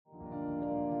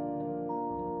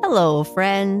Hello,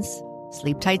 friends.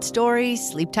 Sleep Tight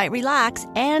Stories, Sleep Tight Relax,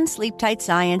 and Sleep Tight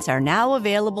Science are now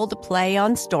available to play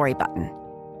on Story Button,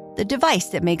 the device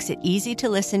that makes it easy to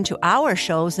listen to our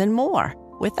shows and more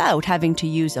without having to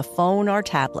use a phone or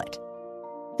tablet.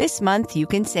 This month, you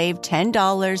can save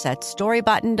 $10 at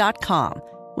storybutton.com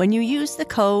when you use the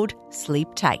code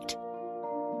SLEEPTIGHT.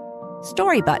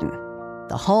 Story Button,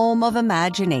 the home of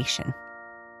imagination.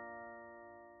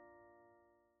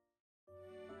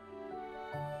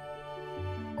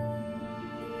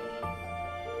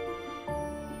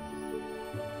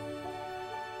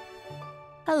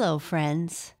 Hello,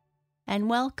 friends, and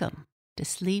welcome to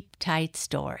Sleep Tight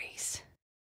Stories,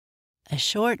 a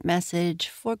short message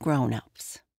for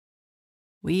grown-ups.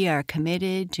 We are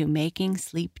committed to making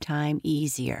sleep time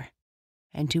easier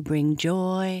and to bring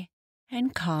joy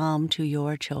and calm to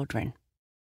your children.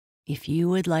 If you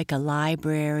would like a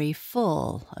library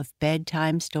full of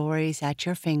bedtime stories at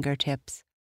your fingertips,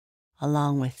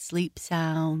 along with sleep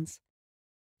sounds,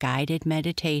 guided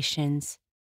meditations,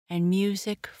 and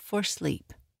music for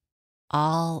sleep,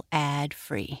 all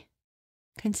ad-free,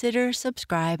 consider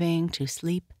subscribing to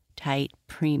Sleep Tight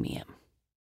Premium.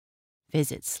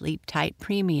 Visit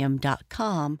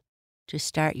sleeptightpremium.com to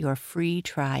start your free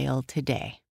trial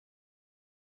today.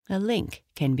 A link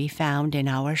can be found in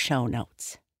our show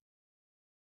notes.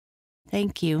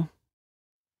 Thank you.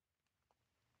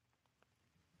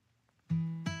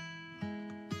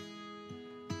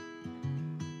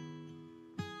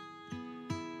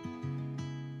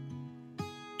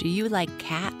 Do you like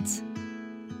cats?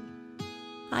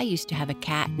 I used to have a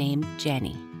cat named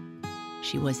Jenny.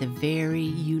 She was a very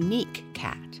unique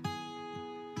cat.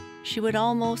 She would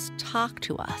almost talk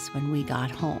to us when we got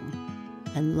home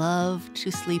and loved to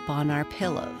sleep on our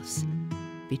pillows,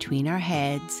 between our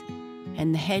heads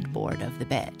and the headboard of the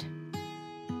bed.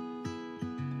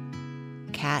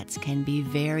 Cats can be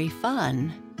very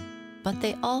fun, but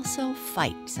they also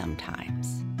fight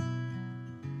sometimes.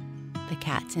 The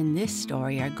cats in this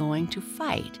story are going to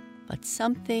fight, but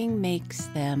something makes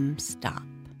them stop.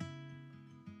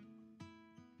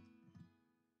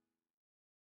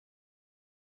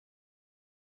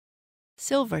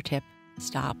 Silvertip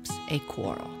stops a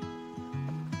quarrel.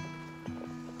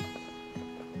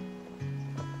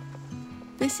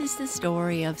 This is the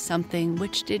story of something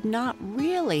which did not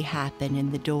really happen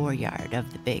in the dooryard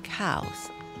of the big house,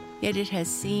 yet it has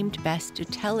seemed best to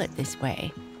tell it this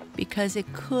way because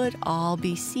it could all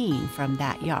be seen from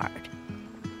that yard,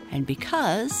 and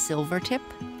because Silvertip,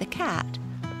 the cat,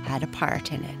 had a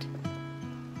part in it.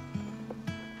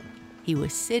 He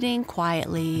was sitting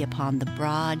quietly upon the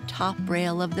broad top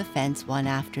rail of the fence one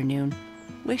afternoon,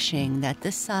 wishing that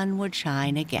the sun would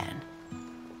shine again.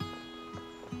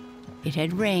 It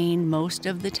had rained most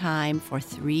of the time for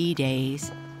 3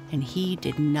 days, and he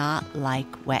did not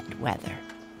like wet weather.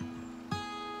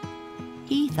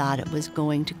 He thought it was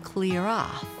going to clear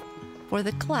off, for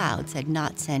the clouds had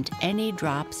not sent any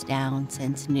drops down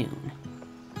since noon.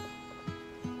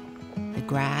 The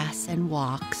grass and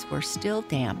walks were still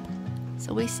damp,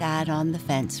 so he sat on the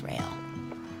fence rail.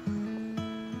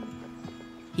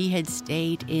 He had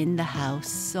stayed in the house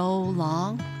so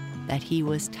long that he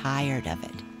was tired of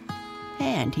it,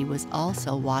 and he was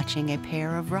also watching a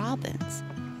pair of robins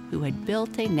who had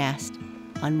built a nest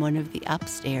on one of the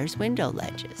upstairs window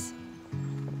ledges.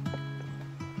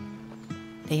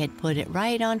 They had put it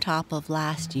right on top of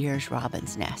last year's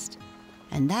robin's nest,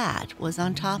 and that was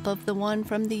on top of the one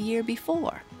from the year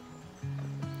before.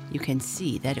 You can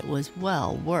see that it was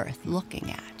well worth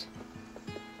looking at.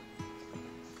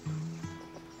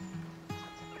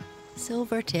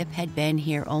 Silvertip had been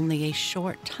here only a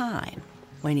short time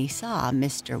when he saw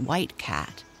Mr. White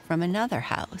Cat from another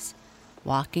house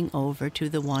walking over to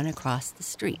the one across the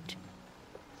street.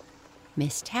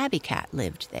 Miss Tabby Cat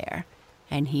lived there,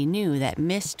 and he knew that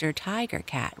Mr. Tiger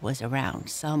Cat was around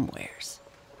somewheres.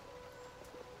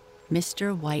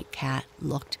 Mr. White Cat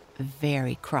looked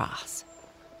very cross.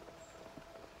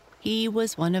 He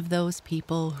was one of those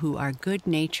people who are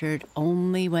good-natured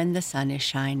only when the sun is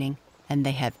shining and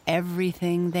they have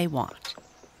everything they want.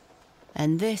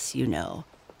 And this, you know,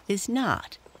 is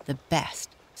not the best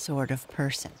sort of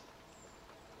person.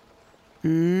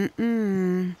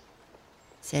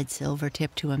 Said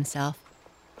Silvertip to himself.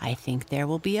 I think there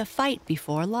will be a fight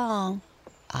before long.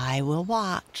 I will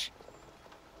watch.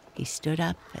 He stood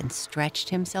up and stretched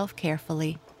himself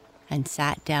carefully and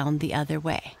sat down the other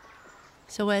way,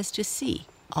 so as to see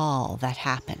all that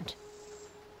happened.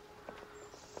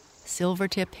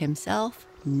 Silvertip himself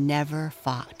never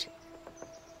fought.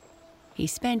 He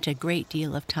spent a great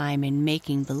deal of time in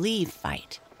making-believe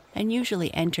fight, and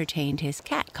usually entertained his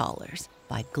cat callers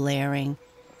by glaring,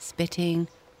 spitting,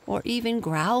 or even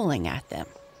growling at them.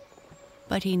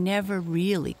 But he never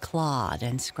really clawed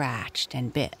and scratched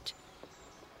and bit.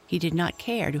 He did not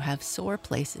care to have sore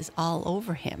places all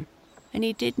over him, and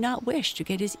he did not wish to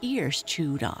get his ears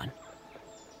chewed on.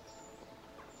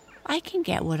 "I can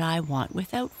get what I want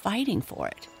without fighting for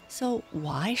it, so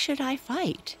why should I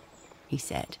fight?" he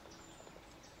said.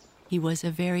 He was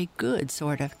a very good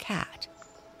sort of cat,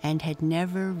 and had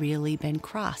never really been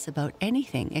cross about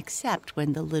anything except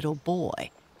when the little boy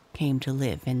came to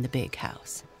live in the big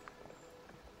house.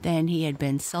 Then he had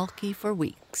been sulky for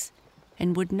weeks,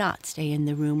 and would not stay in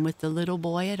the room with the little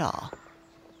boy at all.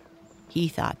 He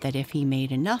thought that if he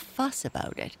made enough fuss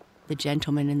about it, the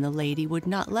gentleman and the lady would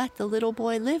not let the little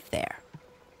boy live there.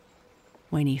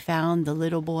 When he found the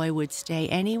little boy would stay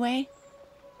anyway,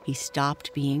 he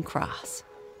stopped being cross.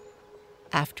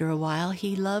 After a while,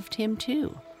 he loved him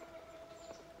too.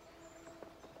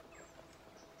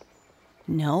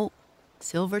 No,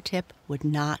 Silvertip would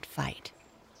not fight.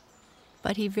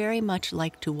 But he very much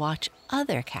liked to watch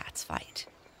other cats fight.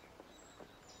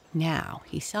 Now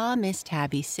he saw Miss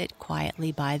Tabby sit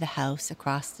quietly by the house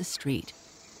across the street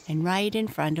and right in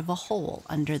front of a hole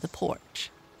under the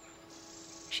porch.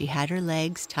 She had her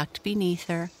legs tucked beneath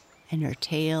her and her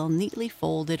tail neatly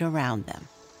folded around them.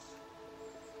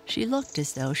 She looked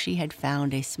as though she had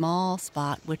found a small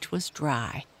spot which was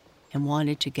dry and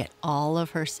wanted to get all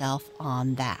of herself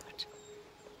on that.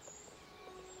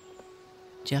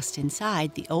 Just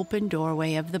inside the open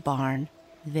doorway of the barn,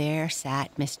 there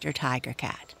sat Mr. Tiger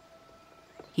Cat.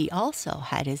 He also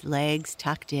had his legs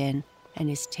tucked in and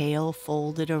his tail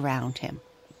folded around him.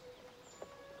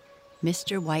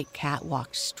 Mr. White Cat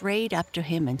walked straight up to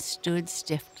him and stood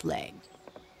stiff-legged.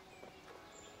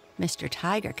 Mr.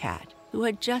 Tiger Cat, who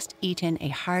had just eaten a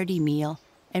hearty meal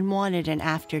and wanted an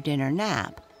after-dinner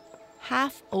nap,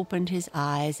 half opened his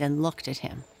eyes and looked at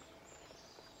him,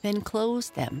 then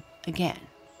closed them again.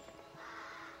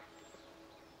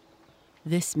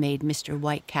 This made Mr.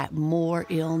 White Cat more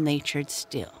ill-natured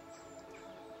still.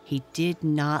 He did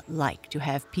not like to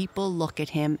have people look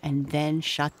at him and then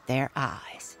shut their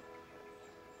eyes.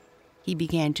 He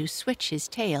began to switch his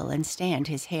tail and stand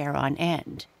his hair on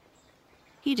end.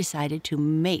 He decided to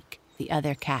make the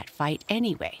other cat fight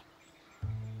anyway.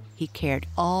 He cared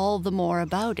all the more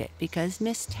about it because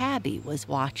Miss Tabby was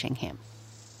watching him.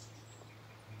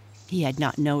 He had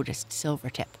not noticed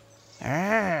Silvertip.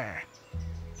 "Arr!"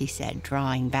 he said,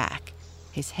 drawing back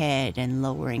his head and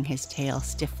lowering his tail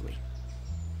stiffly.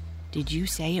 "Did you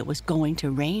say it was going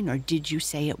to rain, or did you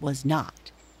say it was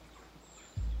not?"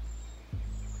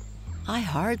 "I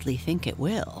hardly think it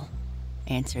will,"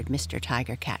 answered Mr.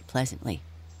 Tiger Cat pleasantly.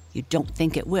 "You don't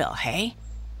think it will, hey?"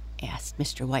 asked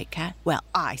Mr. White Cat. "Well,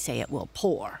 I say it will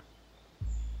pour."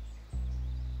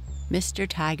 Mr.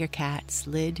 Tiger Cat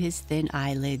slid his thin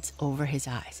eyelids over his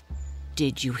eyes.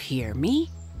 "Did you hear me?"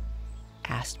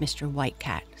 asked Mr. White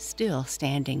Cat, still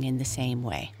standing in the same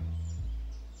way.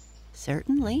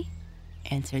 "Certainly,"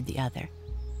 answered the other.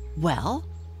 "Well,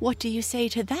 what do you say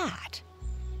to that?"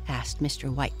 asked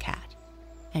Mr. White Cat,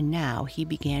 and now he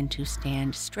began to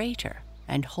stand straighter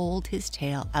and hold his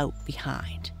tail out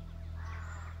behind.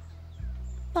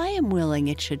 "I am willing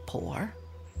it should pour,"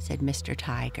 said Mr.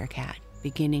 Tiger Cat,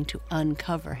 beginning to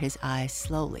uncover his eyes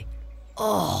slowly.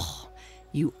 "Oh,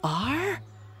 you are?"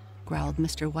 growled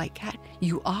Mr. White Cat.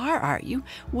 "You are you?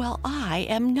 Well, I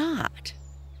am not."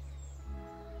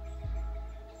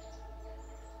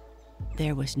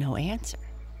 There was no answer.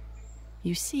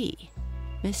 You see,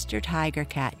 Mr. Tiger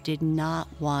Cat did not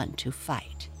want to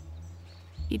fight.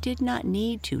 He did not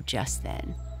need to just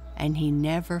then, and he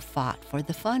never fought for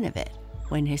the fun of it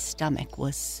when his stomach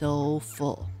was so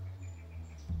full.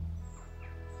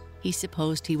 He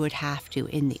supposed he would have to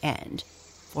in the end,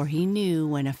 for he knew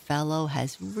when a fellow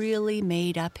has really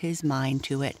made up his mind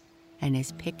to it and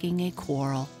is picking a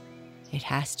quarrel, it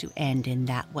has to end in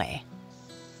that way.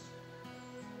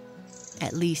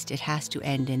 At least it has to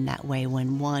end in that way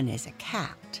when one is a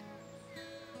cat.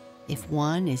 If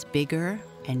one is bigger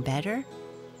and better,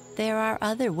 there are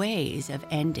other ways of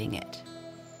ending it.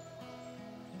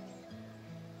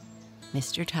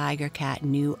 Mr. Tiger Cat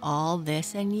knew all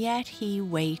this, and yet he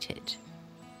waited.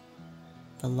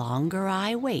 The longer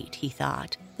I wait, he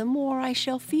thought, the more I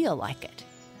shall feel like it.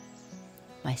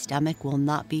 My stomach will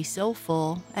not be so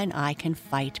full, and I can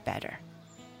fight better.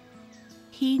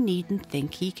 He needn't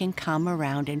think he can come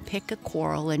around and pick a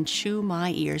quarrel and chew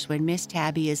my ears when Miss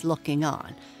Tabby is looking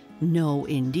on. No,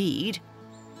 indeed.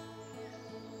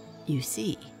 You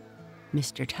see,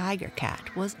 Mr. Tiger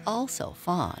Cat was also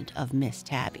fond of Miss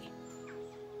Tabby.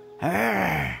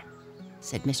 "Arr!"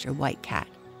 said Mr. White Cat,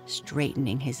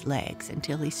 straightening his legs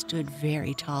until he stood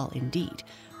very tall indeed.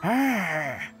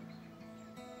 Arr!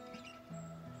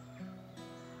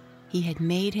 He had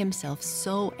made himself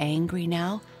so angry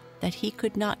now that he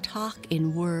could not talk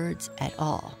in words at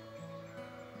all.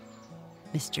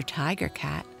 Mr. Tiger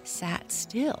Cat sat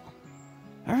still.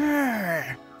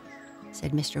 Arr!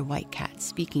 Said Mr. White Cat,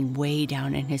 speaking way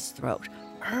down in his throat.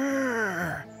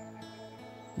 Arr!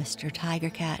 Mr. Tiger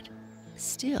Cat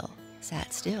still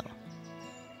sat still.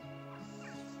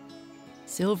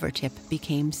 Silvertip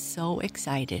became so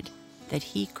excited that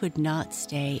he could not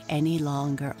stay any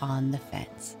longer on the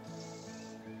fence.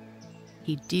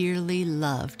 He dearly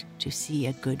loved to see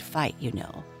a good fight, you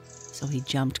know, so he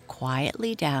jumped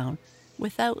quietly down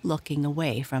without looking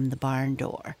away from the barn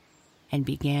door and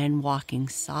began walking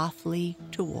softly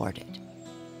toward it.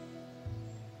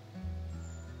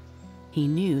 He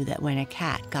knew that when a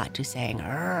cat got to saying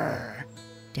 "Arr"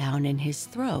 down in his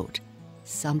throat,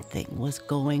 something was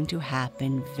going to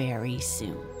happen very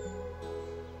soon.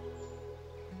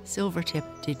 Silvertip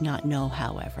did not know,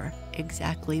 however,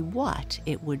 exactly what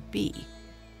it would be,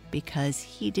 because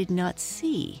he did not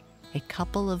see a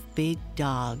couple of big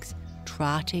dogs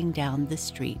trotting down the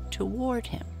street toward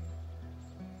him.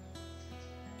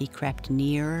 He crept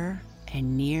nearer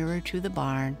and nearer to the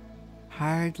barn,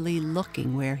 hardly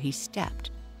looking where he stepped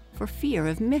for fear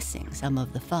of missing some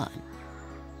of the fun.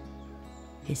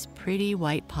 His pretty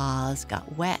white paws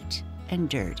got wet and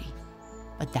dirty,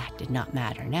 but that did not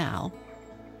matter now.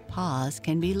 Paws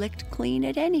can be licked clean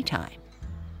at any time.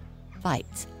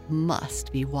 Fights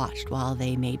must be watched while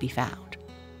they may be found.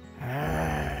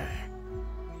 Arr,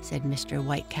 said Mr.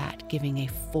 White Cat, giving a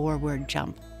forward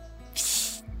jump.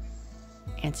 Psst,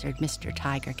 answered Mr.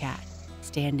 Tiger Cat,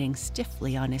 standing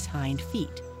stiffly on his hind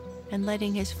feet and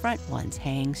letting his front ones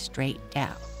hang straight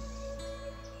down.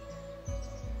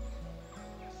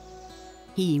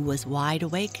 He was wide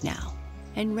awake now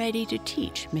and ready to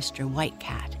teach Mr. White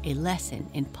Cat a lesson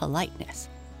in politeness.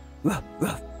 Ruff,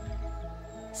 ruff,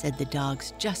 said the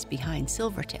dogs just behind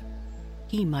Silvertip.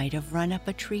 He might have run up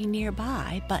a tree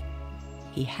nearby, but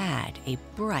he had a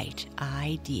bright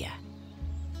idea.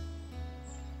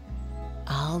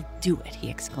 I'll do it, he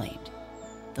exclaimed.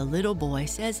 The little boy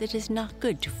says it is not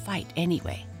good to fight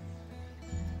anyway.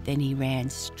 Then he ran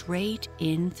straight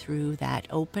in through that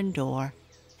open door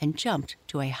and jumped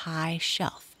to a high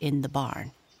shelf in the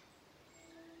barn.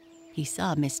 He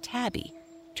saw Miss Tabby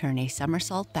turn a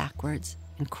somersault backwards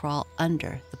and crawl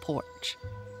under the porch.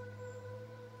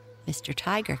 Mr.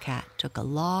 Tiger Cat took a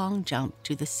long jump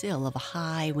to the sill of a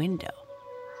high window.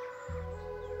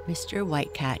 Mr.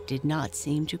 White Cat did not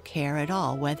seem to care at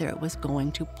all whether it was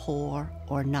going to pour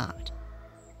or not.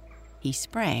 He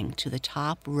sprang to the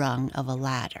top rung of a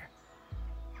ladder.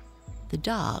 The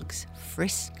dogs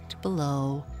frisked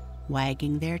below,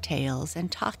 wagging their tails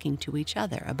and talking to each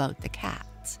other about the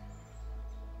cats.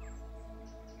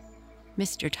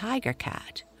 Mr. Tiger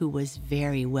Cat, who was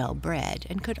very well bred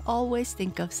and could always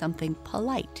think of something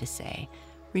polite to say,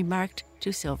 remarked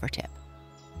to Silvertip,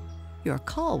 "Your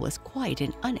call was quite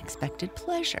an unexpected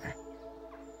pleasure."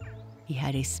 He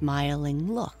had a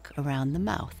smiling look around the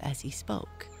mouth as he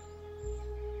spoke.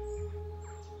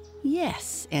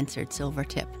 "Yes," answered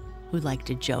Silvertip, who liked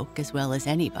a joke as well as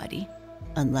anybody,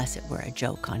 unless it were a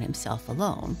joke on himself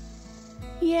alone.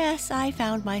 "Yes, I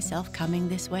found myself coming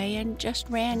this way and just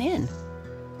ran in."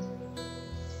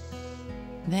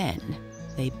 Then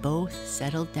they both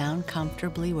settled down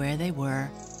comfortably where they were,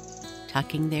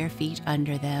 tucking their feet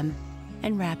under them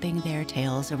and wrapping their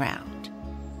tails around.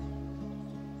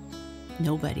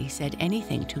 Nobody said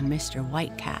anything to Mr.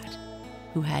 White Cat,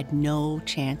 who had no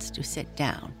chance to sit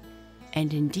down,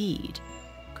 and indeed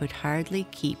could hardly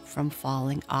keep from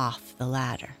falling off the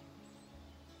ladder.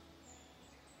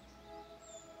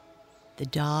 The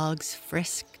dogs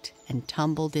frisked and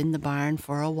tumbled in the barn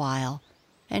for a while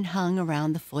and hung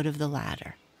around the foot of the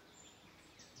ladder.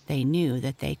 They knew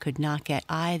that they could not get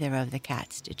either of the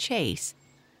cats to chase,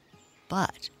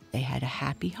 but they had a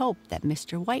happy hope that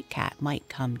Mr. White Cat might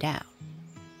come down.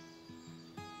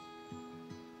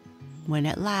 When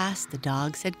at last the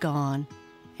dogs had gone,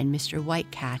 and Mr.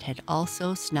 White Cat had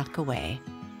also snuck away,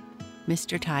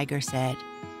 Mr. Tiger said,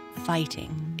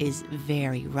 "Fighting is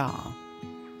very wrong."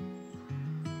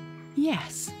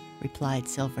 "Yes," replied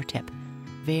Silvertip,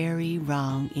 "very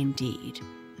wrong indeed.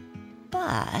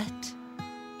 But,"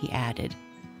 he added,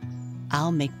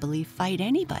 "I'll make believe fight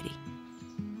anybody."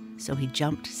 So he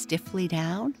jumped stiffly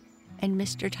down, and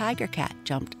Mr. Tiger Cat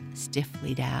jumped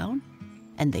stiffly down,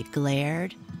 and they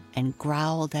glared and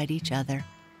growled at each other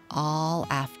all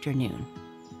afternoon,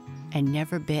 and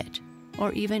never bit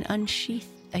or even unsheathed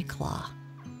a claw.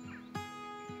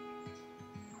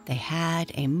 They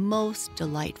had a most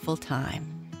delightful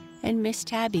time, and Miss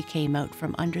Tabby came out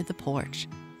from under the porch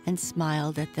and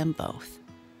smiled at them both.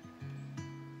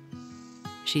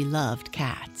 She loved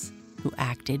cats who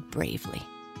acted bravely.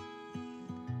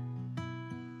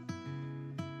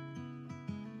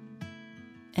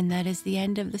 And that is the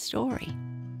end of the story.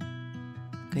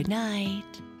 Good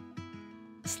night.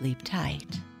 Sleep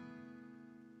tight.